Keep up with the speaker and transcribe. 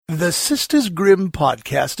The Sisters Grimm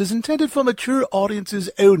podcast is intended for mature audiences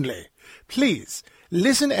only. Please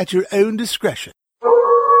listen at your own discretion.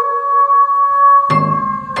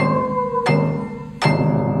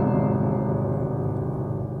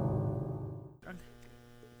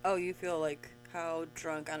 Oh, you feel like how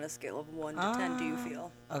drunk on a scale of 1 to 10 do you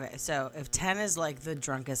feel? Okay, so if 10 is like the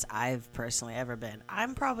drunkest I've personally ever been,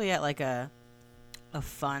 I'm probably at like a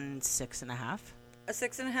fun 6.5. A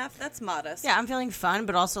 6.5? That's modest. Yeah, I'm feeling fun,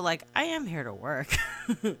 but also like I am here to work.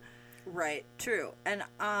 Right, true. And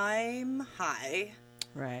I'm high.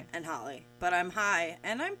 Right. And Holly. But I'm high,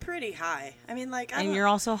 and I'm pretty high. I mean, like, And you're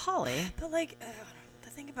also Holly. But, like, the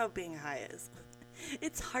thing about being high is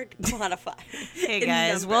it's hard to quantify. Hey, in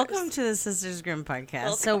guys. numbers. Welcome to the Sisters Grimm podcast.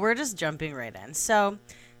 Welcome. So we're just jumping right in. So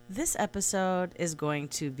this episode is going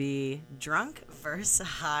to be Drunk versus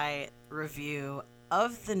High review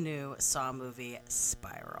of the new Saw movie,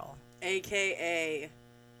 Spiral. AKA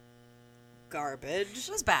garbage.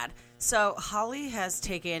 It was bad. So Holly has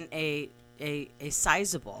taken a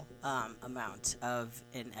sizable amount of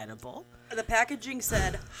inedible The packaging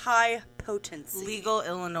said high potency. legal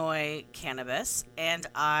Illinois cannabis, and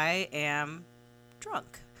I am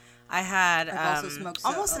drunk. I had I've also smoked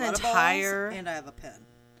almost a an lot of entire. balls, and I have a pen.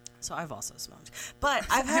 So I've also smoked, but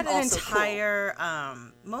I've had I'm an also entire,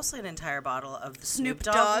 mostly an entire bottle of the Snoop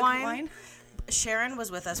Dogg wine. Sharon was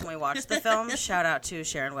with us when we watched the film. Shout out to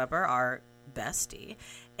Sharon Weber, our bestie.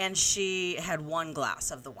 And she had one glass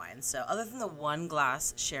of the wine. So other than the one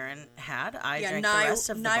glass Sharon had, I drank the rest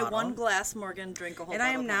of the bottle. one glass, Morgan, drink a whole And I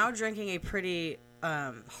bottle am of now wine. drinking a pretty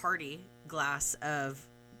hearty glass of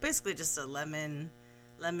basically just a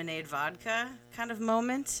lemonade vodka kind of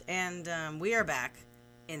moment. And we are back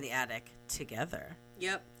in the attic together.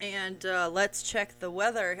 Yep, and let's check the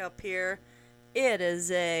weather up here. It is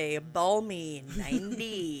a balmy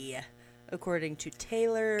 90, according to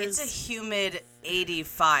Taylor's. It's a humid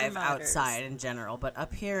 85 Thermometers. outside in general, but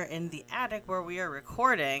up here in the attic where we are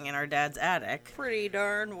recording in our dad's attic, pretty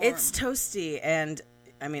darn warm. it's toasty, and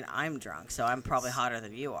I mean, I'm drunk, so I'm probably hotter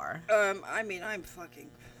than you are. I mean, I'm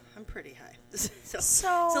pretty high.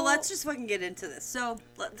 So let's just fucking get into this. So,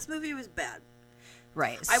 this movie was bad.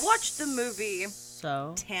 Right. I watched the movie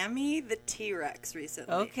So? Tammy the T-Rex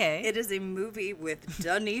recently. Okay. It is a movie with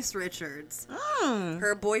Denise Richards. Mm.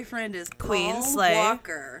 Her boyfriend is Queen Paul Slay.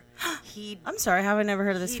 Walker. I'm sorry, how have I never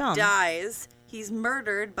heard of this He film? dies. He's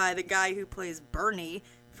murdered by the guy who plays Bernie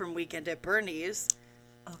from Weekend at Bernie's.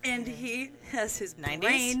 Okay. And he has his 90s?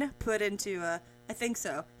 brain put into I think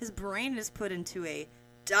so. His brain is put into a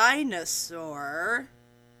dinosaur.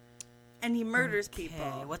 And he murders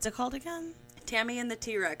people. What's it called again? Tammy and the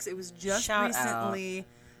T-Rex. It was just Shout recently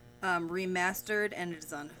remastered, and it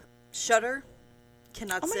is on Shudder.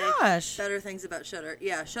 Cannot Oh my say gosh. better things about Shudder.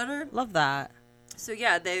 Yeah, Shudder. Love that. So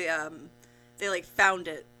yeah, they like found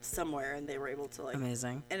it somewhere, and they were able to like.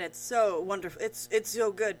 Amazing. And it's so wonderful. It's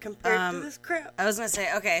so good compared to this crap. I was going to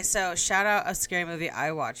say, okay, so shout out a scary movie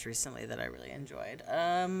I watched recently that I really enjoyed.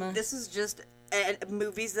 This is just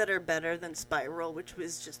movies that are better than Spiral, which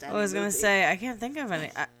was just. I was going to say, I can't think of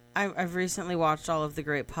any. I've recently watched all of The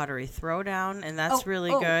Great Pottery Throwdown, and that's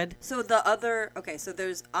really good. So so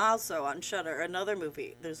there's also on Shudder another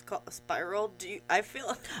movie. There's called Spiral. I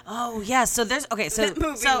feel Oh, yeah, so there's, okay, so. that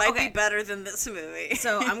movie might be better than this movie.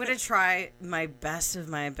 So I'm going to try my best of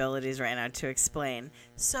my abilities right now to explain.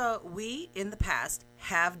 So we, in the past,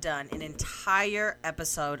 have done an entire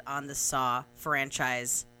episode on the Saw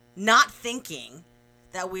franchise, not thinking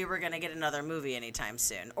that we were going to get another movie anytime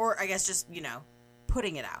soon. Or I guess just,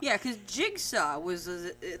 putting it out. Yeah, because Jigsaw was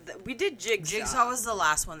we did Jigsaw. Jigsaw was the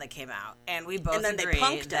last one that came out, and we both And then they agreed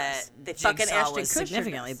punked that us. They fucking Jigsaw Ashton was Kutchered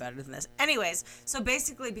significantly us. better than this. Anyways, so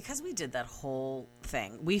basically, because we did that whole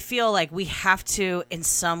thing, we feel like we have to, in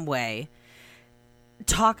some way,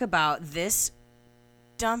 talk about this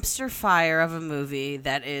dumpster fire of a movie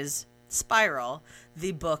that is Spiral,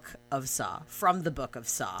 the Book of Saw, from the Book of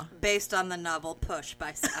Saw. Based on the novel Push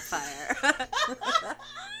by Sapphire.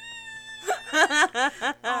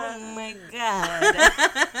 Oh my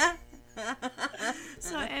god.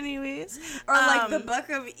 So anyways, Or like the Book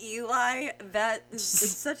of Eli. That is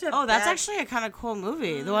such a that's bad- actually a kind of cool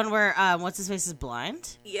movie. The one where what's his face is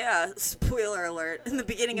blind. Yeah, spoiler alert. In the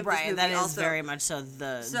beginning of this Right, movie that is also, very much so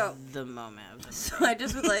the moment of the So I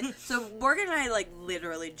just was like, so Morgan and I like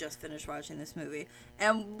literally just finished watching this movie,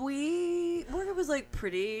 and Morgan was like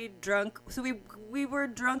pretty drunk. So we were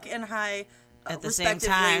drunk and high at the same respectively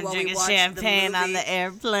time while we drinking watched the champagne on movie. the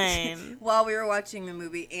airplane. While we were watching the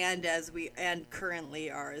movie, and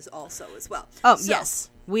currently are as well. Oh So-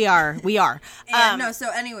 yes, we are. And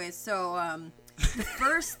so anyways, so the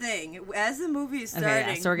first thing as the movie is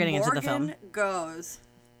starting, so we're getting Morgan into the film. goes.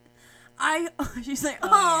 She's like,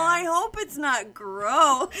 I hope it's not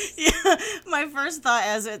gross. Yeah, my first thought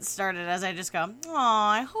as it started, as I just go, oh,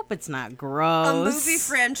 I hope it's not gross. A movie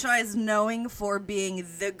franchise knowing for being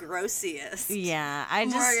the grossiest. Yeah, I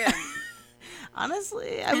just Morgan.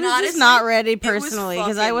 honestly, I was just not ready personally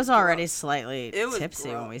because I was already gross. slightly It was tipsy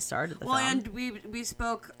gross. when we started the Well, film. and we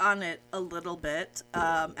spoke on it a little bit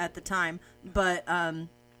at the time, but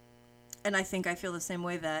and I think I feel the same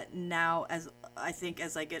way that now as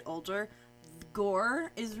I get older,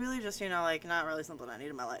 gore is really just like not really something I need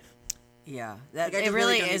in my life. Yeah, Like, I it just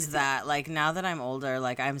really don't need is to see that. Like, now that I'm older,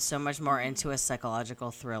 like, I'm so much more into a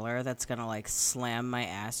psychological thriller that's gonna, like, slam my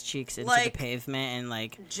ass cheeks into the Like, pavement and,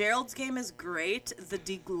 like... Gerald's Game is great. The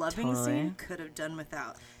degloving Totally. scene could have done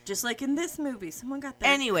without. Just like in this movie, someone got their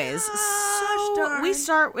Anyways, gosh so darn. we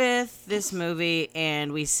start with this movie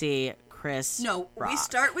and we see Chris No, we Rock.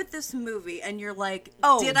 start with this movie, and you're like,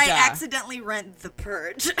 Oh, did I duh. accidentally rent The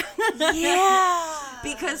Purge? Yeah!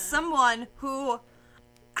 Because someone who,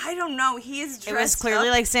 I don't know, he is dressed It was clearly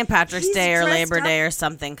up, like St. Patrick's he's Day or dressed Labor up- Day or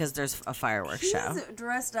something because there's a fireworks show. He's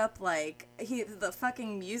dressed up like the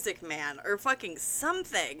fucking Music Man or fucking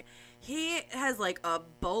something. He has like a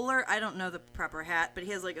bowler, I don't know the proper hat, but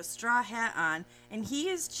he has like a straw hat on, and he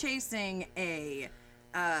is chasing a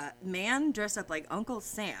man dressed up like Uncle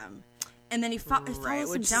Sam. And then he follows him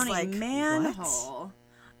which is down a like, manhole.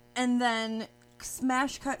 And then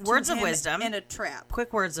smash cut to Words of him wisdom. in a trap.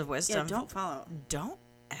 Quick words of wisdom. Yeah, don't follow. Don't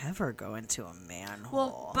ever go into a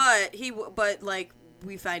manhole. Well, but like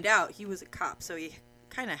we find out he was a cop, so he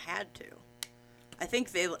kind of had to. I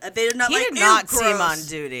think they're not he like did not "Ew, seem gross." on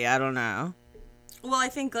duty. I don't know. Well, I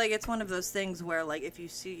think like it's one of those things where like if you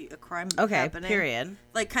see a crime Okay, happening, period.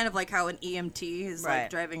 like kind of like how an EMT is Right.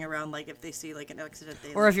 like driving around, like if they see like an accident,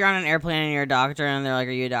 they Or if you're on an airplane and you're a doctor and they're like,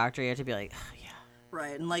 "Are you a doctor?" You have to be like, oh, "Yeah."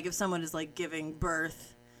 right, and like if someone is like giving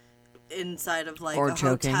birth inside of like Or a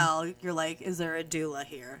choking. hotel, you're like, is there a doula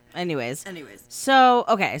here? Anyways, Anyways, so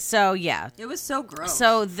yeah. it was so gross.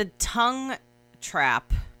 So the tongue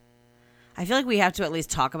trap. I feel like we have to at least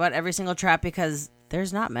talk about every single trap because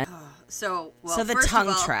there's not many. So the first of tongue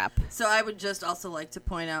all, trap. So I would just also like to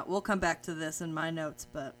point out, we'll come back to this in my notes,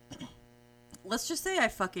 but let's just say I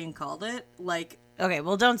fucking called it. Like, Okay,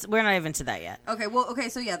 well, we're not even to that yet. okay,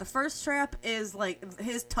 so yeah, the first trap is like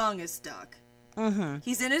his tongue is stuck. Mm-hmm.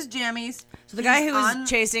 He's in his jammies. So the guy who was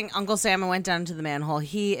chasing Uncle Sam and went down to the manhole,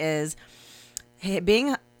 he's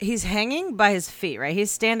hanging by his feet, right?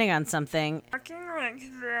 He's standing on something. Walking like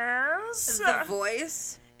this. The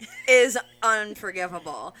voice is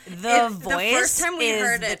unforgivable. The The voice first time we is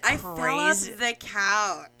heard it, the I fell off crazy- the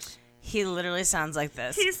couch. He literally sounds like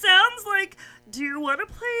this. He sounds like, do you want to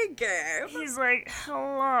play? Play a game. He's like,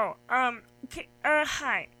 hello,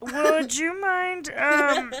 hi. Would you mind,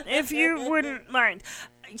 if you wouldn't mind?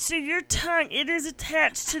 So your tongue, it is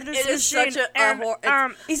attached to this It is machine. such a and,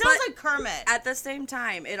 He sounds But like Kermit. At the same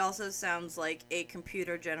time, it also sounds like a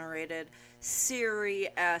computer-generated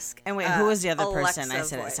Siri-esque. And wait, who was the other person Alexa I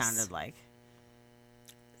said voice. it sounded like?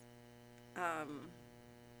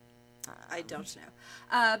 I don't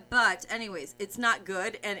know. But anyways, it's not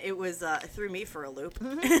good, and it was it threw me for a loop.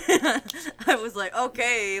 I was like,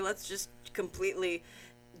 okay, let's just completely.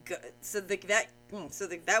 Go.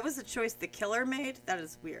 That was the choice the killer made. That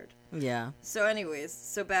is weird. Yeah. So, anyways,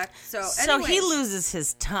 so So he loses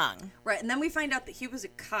his tongue. right, and then we find out that he was a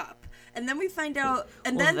cop, and then we find out,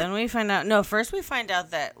 and Well, then then we find out. No, first we find out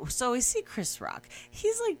that. So we see Chris Rock.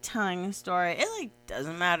 He's like telling a story. It like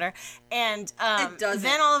doesn't matter. And It doesn't.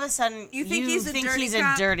 then all of a sudden You think he's a dirty he's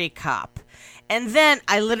cop? a dirty cop. And then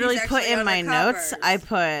I literally He's put actually in my notes. I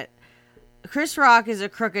put Chris Rock is a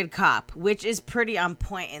crooked cop, which is pretty on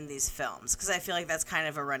point in these films because I feel like that's kind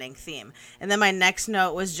of a running theme. And then my next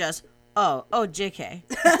note was just, oh, JK.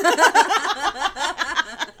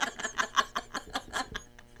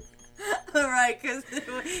 right, because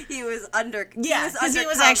he was under. Yeah, because he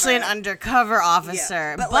was undercover. actually an undercover officer.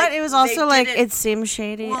 Yeah, but but, like, it was also they like, didn't- it seems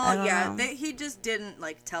shady. I don't know. He just didn't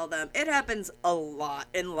like tell them. It happens a lot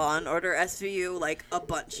in Law and Order SVU, like a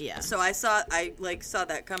bunch. Yeah. So I saw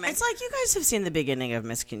that coming. It's like you guys have seen the beginning of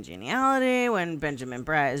Miss Congeniality when Benjamin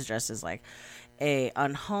Bratt is dressed as like a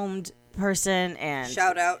unhomed person and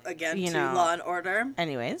shout out again you to know. Law and Order.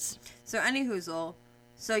 anyways. So anyhoozle.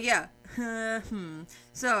 So yeah.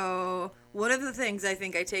 So one of the things I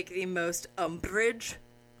think I take the most umbrage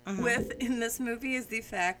with in this movie is the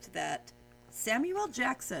fact that Samuel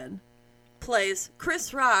Jackson plays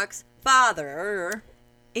Chris Rock's father.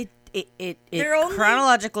 It They're only-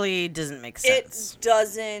 chronologically doesn't make sense. It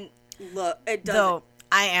doesn't look. It doesn't. Though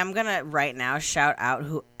I am gonna right now shout out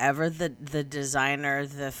whoever the designer,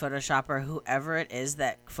 the Photoshopper, whoever it is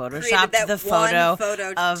that photoshopped that the one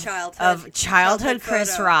photo of childhood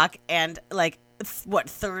Chris photo. Rock and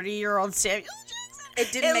 30-year-old Samuel Jackson.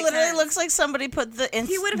 It didn't make literally sense. looks like somebody put the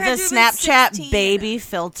He would have had to have been Snapchat 16. baby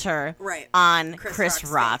filter Right. on Chris Chris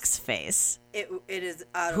Rock's Rock's face. It is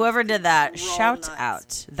out of Whoever did that, control shout nuts.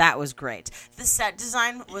 out. That was great. The set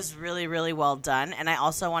design was really, really well done. And I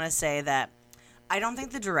also want to say that I don't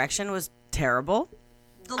think the direction was terrible.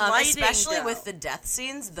 The lighting, especially though. with the death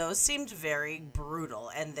scenes. Those seemed very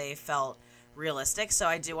brutal and they felt realistic. So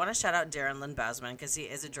I do want to shout out Darren Lynn Bousman because he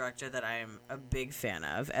is a director that I am a big fan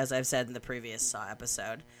of, as I've said in the previous Saw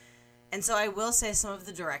episode. And so I will say some of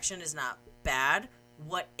the direction is not bad.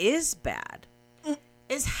 What is bad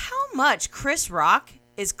is how much Chris Rock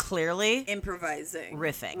is clearly improvising,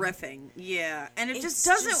 riffing. Yeah, and it It's just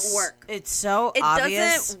doesn't work. It's so It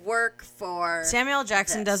obvious. doesn't work for Samuel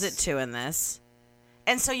Jackson does it this. too in this.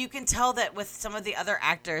 And so you can tell that with some of the other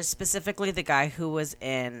actors, specifically the guy who was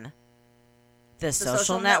in The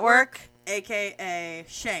Social Network, aka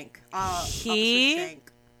Shank. He- Officer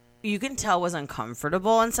Shank. you can tell was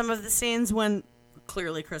uncomfortable in some of the scenes when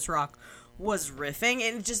clearly Chris Rock was riffing.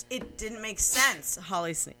 And it didn't make sense.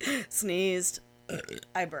 Holly sneezed.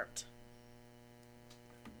 I burped.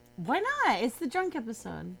 Why not? It's the drunk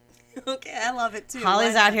episode. Okay, I love it too.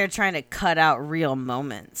 Holly's Why out not? here trying to cut out real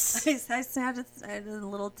moments. I had a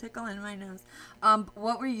little tickle in my nose.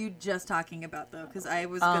 What were you just talking about though? Because I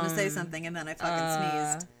was gonna say something and then I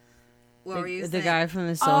fucking sneezed. What were you The saying? guy from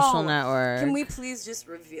The Social Network. Can we please just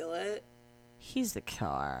reveal it? He's the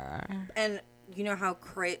killer. And you know how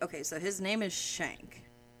crazy? Okay, so his name is Shank,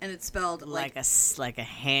 and it's spelled Like a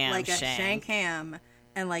ham like a shank ham,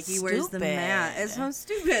 and like he wears the mask. Stupid. It's so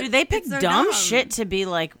stupid. Dude, they pick It's so dumb shit to be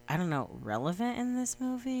like, I don't know, relevant in this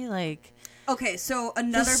movie. Like, Okay, so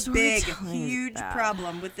another big, storytelling is huge bad.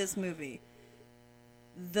 problem with this movie.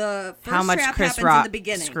 The first how much trap Chris happens Rock in the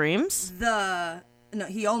beginning. screams? No,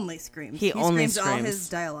 he only screams. He only screams all screams. his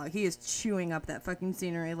dialogue. He is chewing up that fucking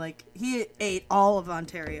scenery like he ate all of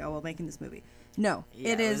Ontario while making this movie. No,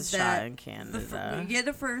 Yeah, it it is was shot that in Canada. we get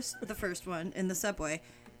the first one in the subway.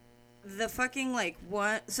 The fucking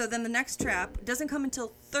so then the next trap doesn't come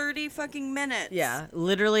until 30 fucking minutes. Yeah,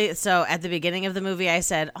 literally. So at the beginning of the movie, I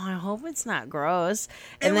said, "Oh, I hope it's not gross."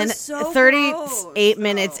 And It then was so 38 gross,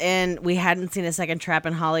 minutes though. in, we hadn't seen a second trap,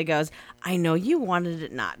 and Holly goes, "I know you wanted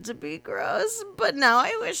it not to be gross, but now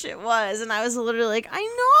I wish it was." And I was literally like, "I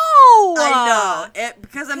know,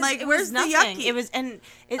 Because I'm like, it where's was the nothing. yucky? It was, and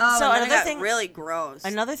it, Oh, so and then it another got thing, really gross.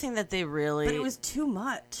 another thing that they really, But it was too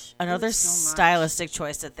much. It another was so much. stylistic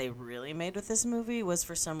choice that they really made with this movie was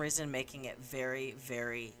for some reason making it very,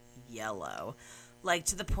 very yellow. Like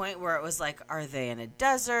to the point where it was like, are they in a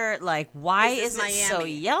desert? Like, why Is is this it so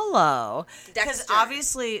Miami? yellow? Because Dexter.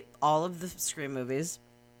 obviously all of the Scream movies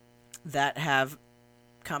that have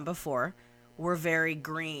come before were very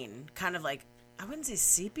green. Kind of like, I wouldn't say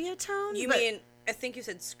sepia tone. You but- mean? I think you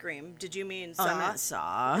said Scream. Did you mean Oh, Saw? I meant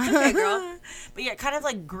Saw. Okay, girl. But yeah, kind of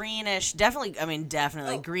like greenish. Definitely,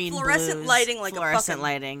 definitely Oh, green fluorescent blues, lighting like a fluorescent fucking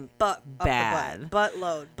lighting. Butt Bad. Butt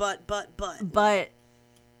load. Butt. But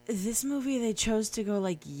this movie, they chose to go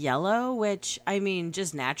like yellow, which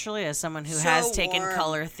just naturally, as someone who So has taken warm.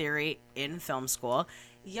 color theory in film school,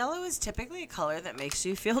 yellow is typically a color that makes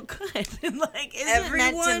you feel good. Like, isn't it meant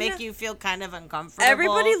to Everyone- make you feel kind of uncomfortable?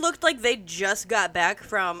 Everybody looked like they just got back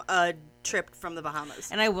from a trip from the Bahamas.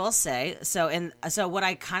 And I will say, so what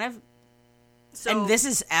I kind of, and this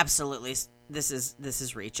is absolutely, this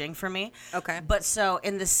is reaching for me. Okay. But so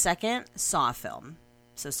in the second Saw film,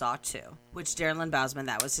 so Saw 2, which Darren Lynn Bousman,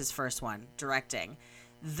 that was his first one, directing,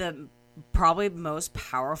 the probably most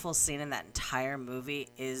powerful scene in that entire movie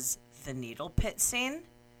is the needle pit scene.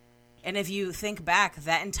 And if you think back,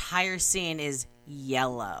 that entire scene is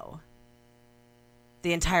yellow.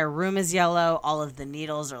 The entire room is yellow. All of the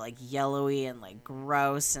needles are like yellowy and like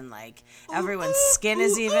gross, and like everyone's skin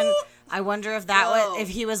is even. I wonder if if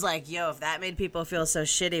he was like, yo, if that made people feel so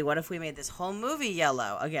shitty, what if we made this whole movie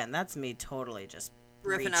yellow? Again, that's me totally just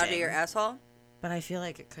Riffing out of your asshole. But I feel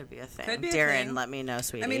like it could be a thing. Could be a Darren, thing. let me know,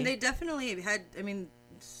 sweetie. I mean, they definitely had.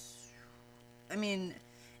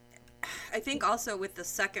 I think also with the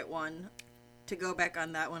second one, to go back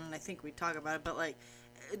on that one, and I think we talk about it, but like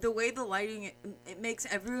the way the lighting, it makes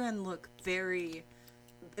everyone look very,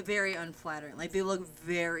 very unflattering. Like they look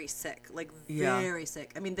very sick, very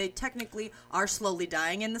sick. I mean, they technically are slowly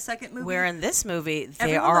dying in the second movie. Where in this movie,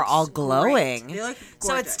 they Everyone are looks all great. glowing. They look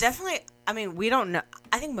So it's gorgeous. definitely, we don't know.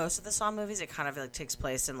 I think most of the Saw movies, it kind of like takes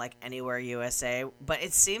place in like anywhere USA, but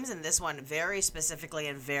it seems in this one very specifically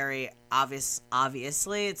and very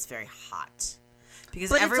obviously it's very hot because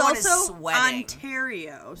But everyone it's also is sweating.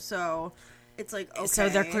 Ontario, so it's like, okay. So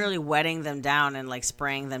they're clearly wetting them down and like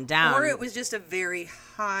spraying them down. Or it was just a very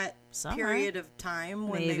hot Summer. period of time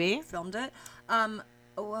when Maybe. they filmed it.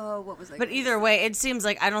 What was I But gonna either way, it seems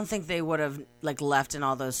like I don't think they would have like left in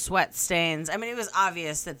all those sweat stains. I mean, it was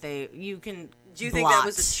obvious that you can. Do you think that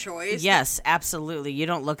was a choice? Yes, absolutely. You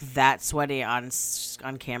don't look that sweaty on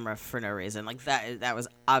camera for no reason. Like that was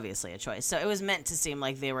obviously a choice. So it was meant to seem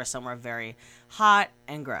like they were somewhere very hot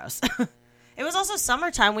and gross. It was also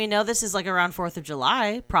summertime. We know this is like around 4th of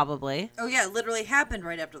July, probably. Oh, yeah, it literally happened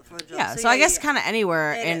right after the 4th of July. Yeah, so I guess kind of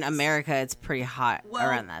anywhere It in is. America, it's pretty hot Well,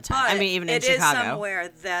 around that time. I but mean, even in it is Chicago. somewhere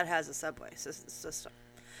that has a subway system.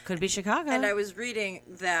 Could be Chicago. And I was reading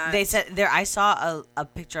that They said there. I saw a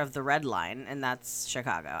picture of the Red Line, and that's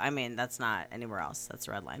Chicago. I mean, that's not anywhere else. That's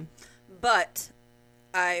the Red Line. But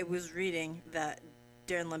I was reading that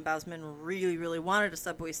Darren Lynn Bousman really, really wanted a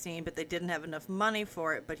subway scene, but they didn't have enough money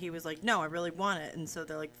for it. But he was like, no, I really want it. And so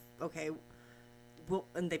they're like, okay. Well,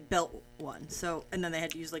 and they built one. So, and then they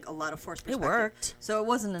had to use like a lot of force perspective. worked. So it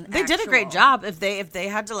wasn't an They did a great job. If they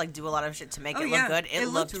had to like do a lot of shit to make it look good, it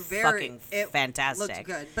looked fucking fantastic. It looked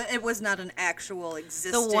good, but it was not an actual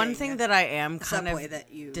existing. The one thing that I am kind subway of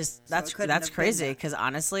that you just so it that's couldn't have been crazy that. because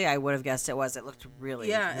honestly, I would have guessed it was. It looked really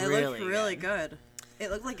Yeah, it really looked really good. It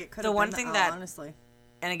looked like it could. The have one been thing that- honestly,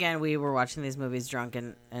 And again, we were watching these movies drunk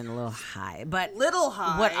and a little high, but little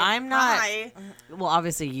high. what I'm not. High. Well,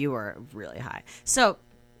 obviously you were really high. So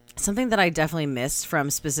something that I definitely missed from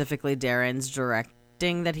specifically Darren's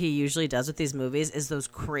directing that he usually does with these movies is those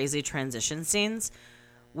crazy transition scenes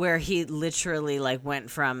where he literally like went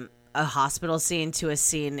from a hospital scene to a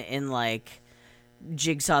scene in like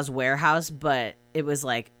Jigsaw's warehouse, but it was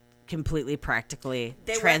like completely practically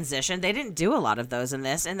transition. They didn't do a lot of those in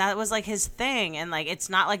this, and that was like his thing. And like it's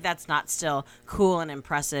not like that's not still cool and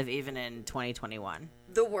impressive even in 2021.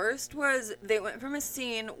 The worst was they went from a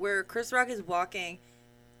scene where Chris Rock is walking,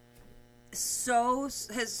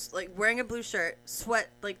 his like wearing a blue shirt, sweat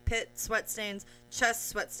stains, chest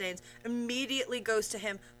sweat stains, immediately goes to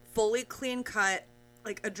him fully clean cut,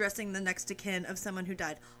 like addressing the next of kin of someone who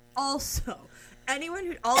died. Also,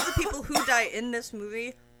 all the people who die in this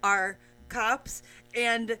movie are cops,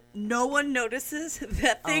 and no one notices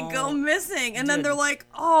that they go missing, and then they're like,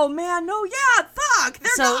 "Oh man, no, yeah, fuck."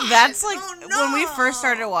 They're So gone. that's like Oh, no. when we first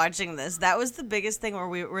started watching this, that was the biggest thing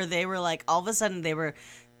where they were like all of a sudden they were.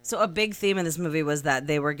 So a big theme in this movie was that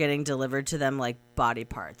they were getting delivered to them like body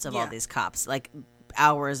parts of all these cops, like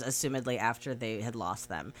hours assumedly after they had lost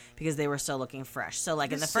them because they were still looking fresh. So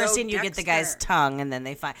like in the first scene you get the guy's tongue, and then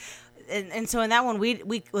they find. And so in that one,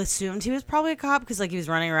 we assumed he was probably a cop because like he was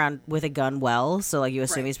running around with a gun. So like you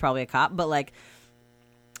assume he's probably a cop. But like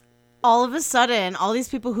all of a sudden, all these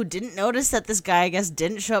people who didn't notice that this guy, I guess,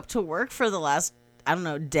 didn't show up to work for the last, I don't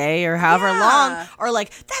know, day or however long, or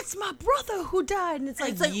like that's my brother who died, and it's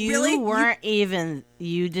like you really? weren't you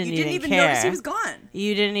didn't even care. Notice he was gone.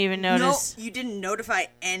 You didn't even notice. No, you didn't notify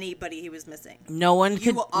anybody he was missing. No one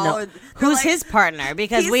could. they're Who's like- his partner?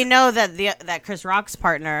 Because we know that that Chris Rock's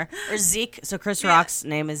partner or Zeke. So Chris Rock's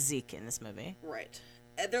name is Zeke in this movie. Right.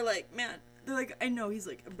 And they're like, man. They're like, I know he's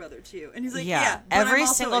like a brother to you, and he's like, Yeah. but I'm Every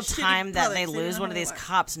also single a shitty time that brother, they so you lose don't one of know these why.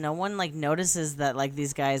 cops, no one like notices that like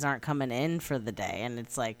these guys aren't coming in for the day, and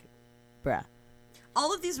it's like, bruh.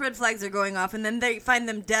 All of these red flags are going off, and then they find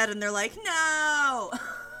them dead, and they're like, no,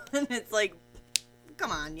 and it's like, come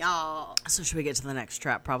on, y'all. So should we get to the next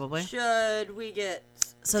trap? Probably. Should we get?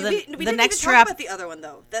 So Did the we didn't next even talk trap. about the other one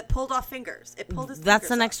though that pulled off fingers. It pulled his. That's the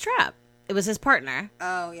fingers next trap. It was his partner.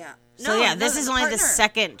 off. Oh yeah. So No, yeah, no, this is only the partner.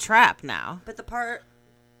 second trap now. But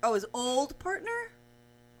his old partner.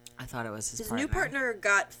 I thought it was his His new partner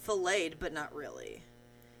got filleted, but not really.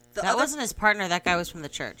 That wasn't his partner. That guy was from the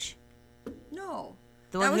church. No.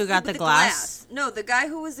 The That one who was got the glass. No, the guy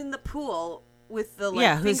who was in the pool with the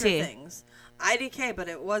Yeah, who's finger he? things. IDK, but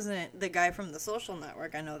it wasn't the guy from the Social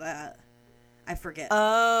Network. I know that. I forget.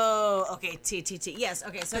 Oh, okay. TTT. Yes.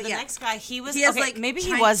 Okay. So But the yeah. next guy, he was. He has, okay, like, maybe he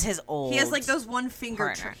Chinese- was his old. he has like those one finger.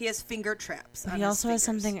 partner. He has finger traps. But on he his also has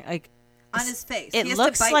fingers. something like on his face. It He has to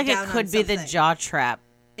looks bite like it down on could be the something. jaw trap.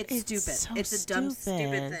 It's It's stupid. so It's a dumb, stupid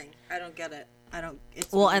stupid. thing. I don't get it. I don't.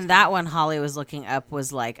 It's Well, really and that one Holly was looking up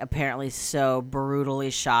was like apparently so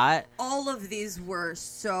brutally shot. all of these were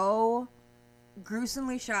so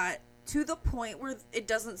gruesomely shot to the point where it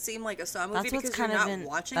doesn't seem like a Saw movie That's what's because kind you're of not an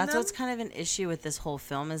watching that's them. what's kind of an issue with this whole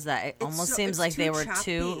film is that it almost so- seems it's like they too were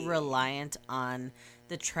too choppy. reliant on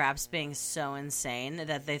the traps being so insane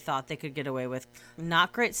that they thought they could get away with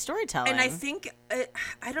not great storytelling. And I think I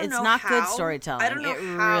don't it's know. not how. good storytelling. I don't know it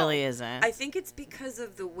how. really isn't. I think it's because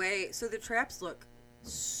of the way. So the traps look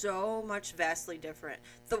so much vastly different.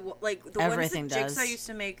 The Everything ones that Jigsaw does. used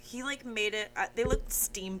to make, he like made it. They look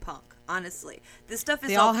steampunk. Honestly, this stuff is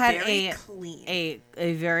they all had very clean.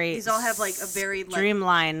 a very These all have like a very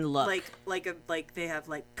streamlined look. like they have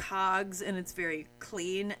like cogs, and it's very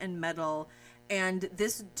clean and metal. And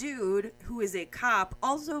this dude, who is a cop,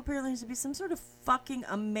 also apparently has to be some sort of fucking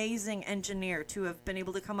amazing engineer to have been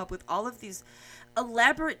able to come up with all of these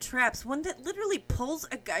elaborate traps. One that literally pulls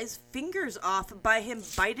a guy's fingers off by him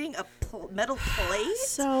biting a metal plate.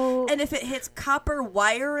 So- and if it hits copper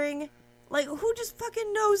wiring, like, who just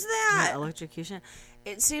fucking knows that? Yeah, electrocution.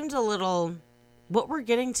 It seemed a little. What we're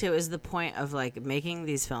getting to is the point of like making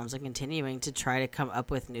these films and continuing to try to come up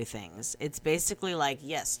with new things. It's basically like,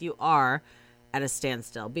 yes, you are at a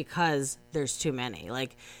standstill because there's too many.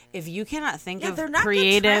 Like, if you cannot think of they're not good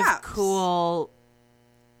creative, traps. cool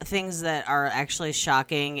things that are actually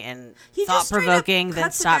shocking and He just straight up thought-provoking, then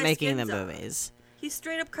cuts a stop guy's making the skins off. movies. He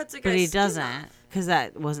straight up cuts a guy's But he skin doesn't, off. because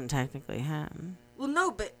that wasn't technically him. Well,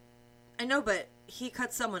 no, but I know, but he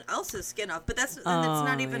cuts someone else's skin off. But that's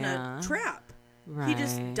not even yeah. a trap. Right. He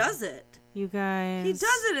just does it. You guys. He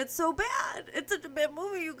does it. It's so bad. It's such a bad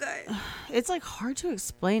movie, you guys. It's like hard to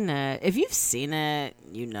explain it. If you've seen it,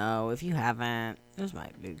 you know. If you haven't, this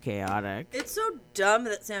might be chaotic. It's so dumb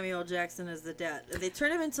that Samuel L. Jackson is the dad. They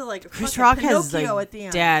turn him into like a Chris fucking Rock has Pinocchio like at the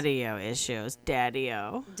end. daddy-o issues.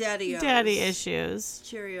 Daddy-o. Daddy-O's. Daddy issues.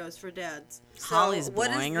 Cheerios for dads. So Holly's what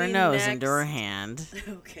is blowing her the nose next- into her hand.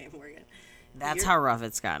 Okay, Morgan. That's You're- how rough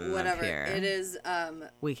it's gotten Whatever. up here. It is.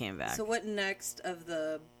 We came back. So what next of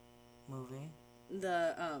the movie?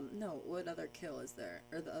 no, what other kill is there?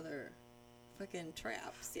 Or the other fucking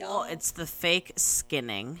traps? Yeah. Well, it's the fake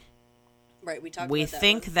skinning. Right, we talked We about that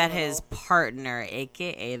think one that a his little. partner,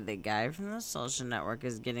 aka the guy from the Social Network,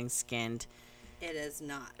 is getting skinned. It is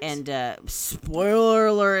not. And spoiler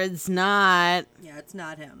alert, it's not. Yeah, it's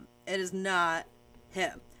not him. It is not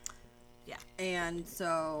him. Yeah. And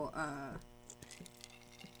so,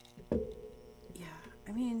 yeah,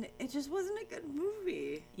 I mean, it just wasn't a good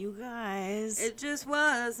movie. You guys. It just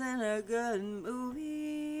wasn't a good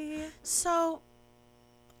movie. So,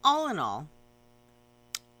 all in all,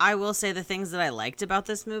 I will say the things that I liked about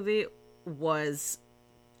this movie was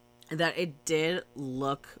that it did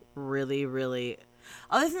look really, really,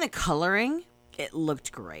 other than the coloring, it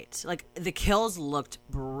looked great. Like, the kills looked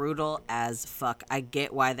brutal as fuck. I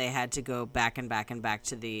get why they had to go back and back and back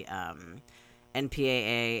to the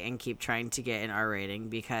NPAA and keep trying to get an R rating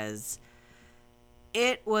because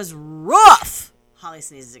it was rough. Holly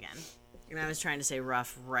sneezes again. And I was trying to say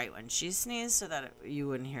rough right when she sneezed so that you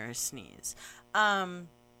wouldn't hear her sneeze.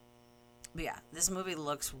 But yeah, this movie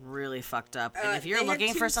looks really fucked up. And if you're They had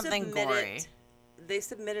looking to for something submit gory, it. They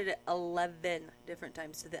submitted it 11 different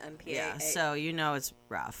times to the MPAA. yeah, so you know it's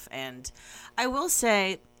rough. And I will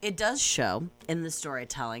say it does show in the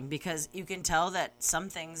storytelling because you can tell that some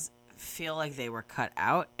things feel like they were cut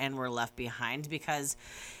out and were left behind because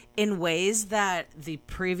in ways that the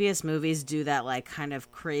previous movies do that like kind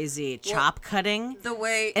of crazy chop cutting. The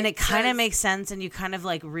way And it kind says- of makes sense, and you kind of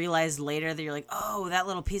like realize later that you're like, oh, that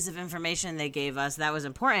little piece of information they gave us, that was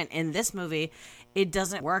important. In this movie, it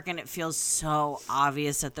doesn't work, and it feels so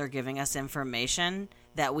obvious that they're giving us information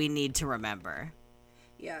that we need to remember.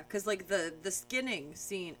 Yeah, because like the skinning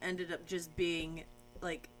scene ended up just being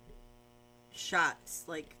like shots,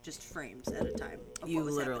 like just frames at a time. Of You what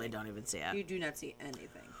was literally happening. don't even see it. You do not see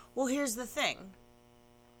anything. Well, here's the thing.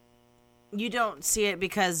 You don't see it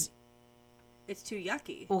because, It's too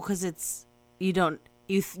yucky. well, because it's, because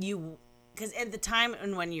at the time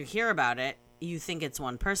and when you hear about it, you think it's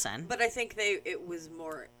one person. But I think it was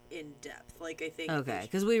more in depth. Like I think Okay,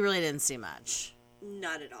 because we really didn't see much.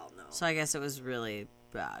 not at all. No. So I guess it was really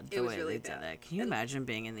bad the It was way really they did bad. it. Can you imagine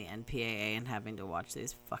being in the NPAA and having to watch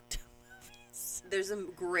these fucked up movies? There's a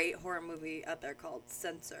great horror movie out there called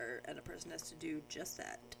Censor, and a person has to do just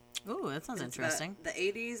that. Ooh, that sounds It's interesting. about the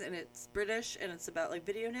 80s, and it's British, and it's about like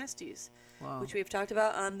video nasties, Whoa. which we've talked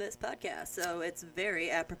about on this podcast. So it's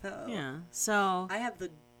very apropos. Yeah. So, I have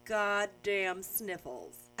the goddamn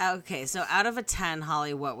sniffles. okay, so out of a 10,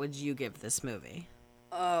 Holly, what would you give this movie?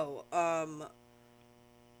 Oh,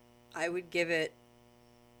 I would give it.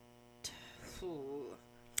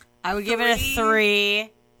 I would give it a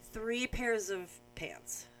 3. 3 pairs of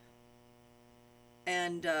pants.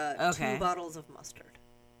 And 2 Okay. bottles of mustard.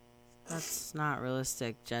 That's not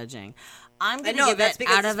realistic judging. I'm going know, to give that's it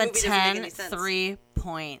because out this of a movie doesn't make 10, any sense.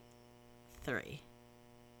 3.3.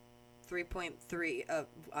 3.3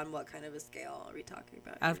 on what kind of a scale are we talking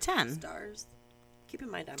about? Out of 10. Stars. Keep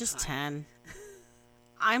in mind I'm Just high. 10.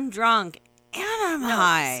 I'm drunk and I'm No,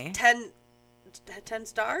 high. 10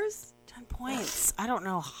 stars? 10 points. I don't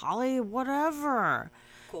know, Holly. Whatever.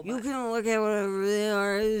 Cool. You bye. can look at whatever they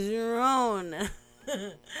are as your own.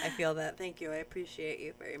 I feel that. Thank you. I appreciate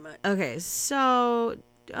you very much. Okay, so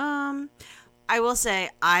I will say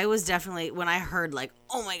I was definitely, when I heard like,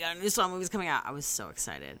 oh my god, a new Saw movie's coming out, I was so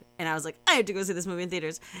excited. And I was like, I have to go see this movie in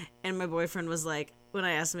theaters. And my boyfriend was like, when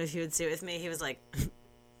I asked him if he would see it with me, he was like,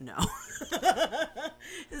 no.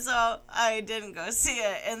 So I didn't go see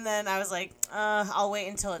it. And then I was like, I'll wait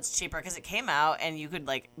until it's cheaper, because it came out and you could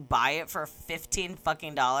like buy it for $15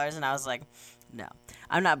 fucking dollars. And I was like, no,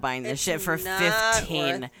 I'm not buying this It's shit for not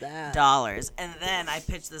 $15. worth that. And then I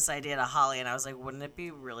pitched this idea to Holly, and I was like, wouldn't it be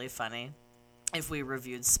really funny if we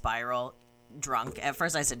reviewed Spiral drunk? At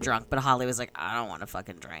first I said drunk, but Holly was like, I don't want to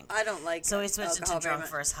fucking drink. I don't like So we switched it to alcohol very drunk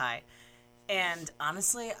much. versus high. And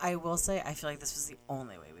honestly, I will say, I feel like this was the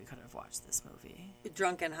only way we could have watched this movie.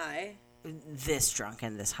 Drunk and high. This drunk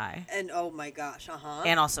and this high. And oh my gosh,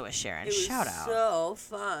 And also with Sharon. It was Shout out. so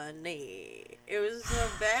funny. It was so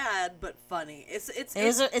bad, but funny.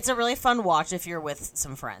 It's a really fun watch if you're with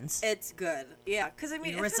some friends. It's good. Yeah, because I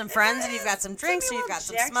mean, You're with if some it- friends and you've got some drinks or people you've got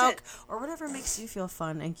some jacks smoke it. or whatever makes you feel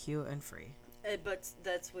fun and cute and free. But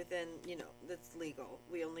that's within, that's legal.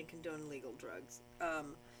 We only condone legal drugs.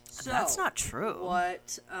 So That's not true.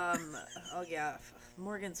 What? Oh yeah,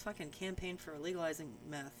 Morgan's fucking campaign for legalizing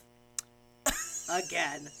meth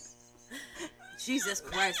again. Jesus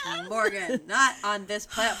Christ, Morgan, not on this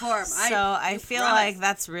platform. So I you feel promise. like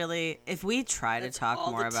that's really, if we try to That's talk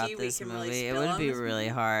all more the about tea we this can really movie, it spill would on be this really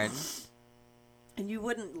movie. hard. And you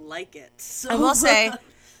wouldn't like it. So I will say,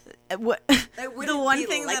 the wouldn't one be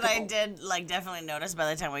thing that I likable. did like definitely notice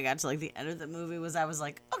by the time we got to like the end of the movie was I was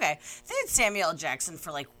like, okay, they had Samuel L. Jackson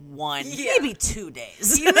for like Yeah. maybe 2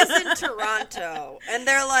 days. He was in Toronto, and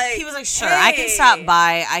they're like, He was like, sure, I can stop "Hey."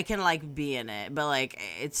 by, I can like be in it, but like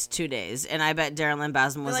it's 2 days. And I bet Darren Lynn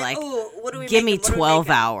Bousman was They're like, "Ooh, what do we give make me him? What do we 12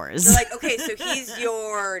 make him?" hours. They're like, okay, so he's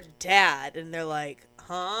your dad, and they're like,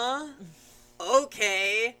 huh?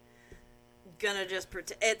 Okay. Gonna just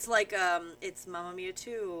pretend. It's like it's Mamma Mia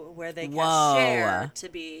 2, where they Whoa. cast Cher to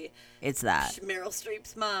be It's that. Meryl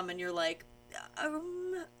Streep's mom, and you're like,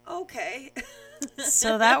 okay.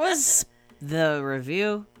 So that was the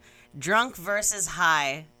review. Drunk versus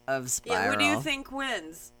high of Spiral. Yeah, who do you think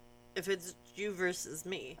wins if it's you versus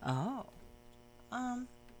me? Oh.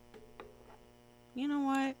 You know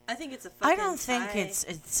what? I think it's a fucking I don't think tie.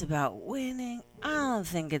 it's about winning. I don't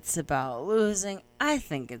think it's about losing. I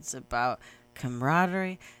think it's about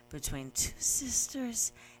camaraderie between two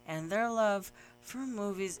sisters and their love for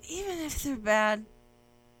movies, even if they're bad.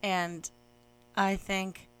 And I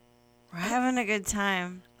think we're having a good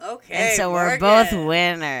time. Okay, And so we're Morgan. both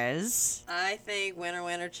winners. I think winner,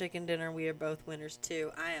 winner, chicken dinner. We are both winners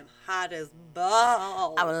too. I am hot as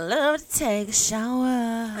balls. I would love to take a shower.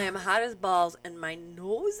 I am hot as balls, and my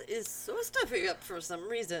nose is so stuffy up for some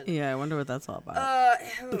reason. Yeah, I wonder what that's all about.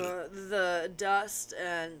 The dust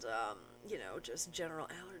and just general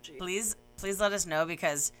allergy. Please let us know,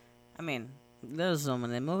 because, I mean, there's so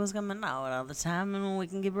many movies coming out all the time, and we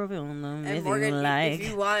can keep reviewing them And if Morgan, you like. if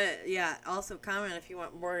you want, also comment if you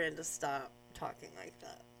want Morgan to stop talking like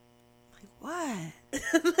that. What?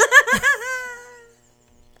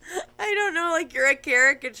 I don't know, like you're a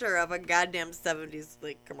caricature of a goddamn 70s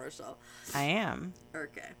like commercial. I am.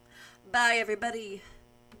 Okay. Bye, everybody.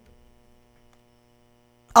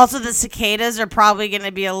 Also, the cicadas are probably going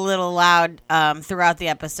to be a little loud throughout the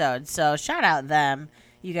episode, so shout out them.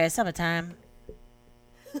 You guys, summertime.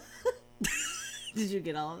 Did you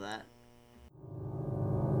get all of that?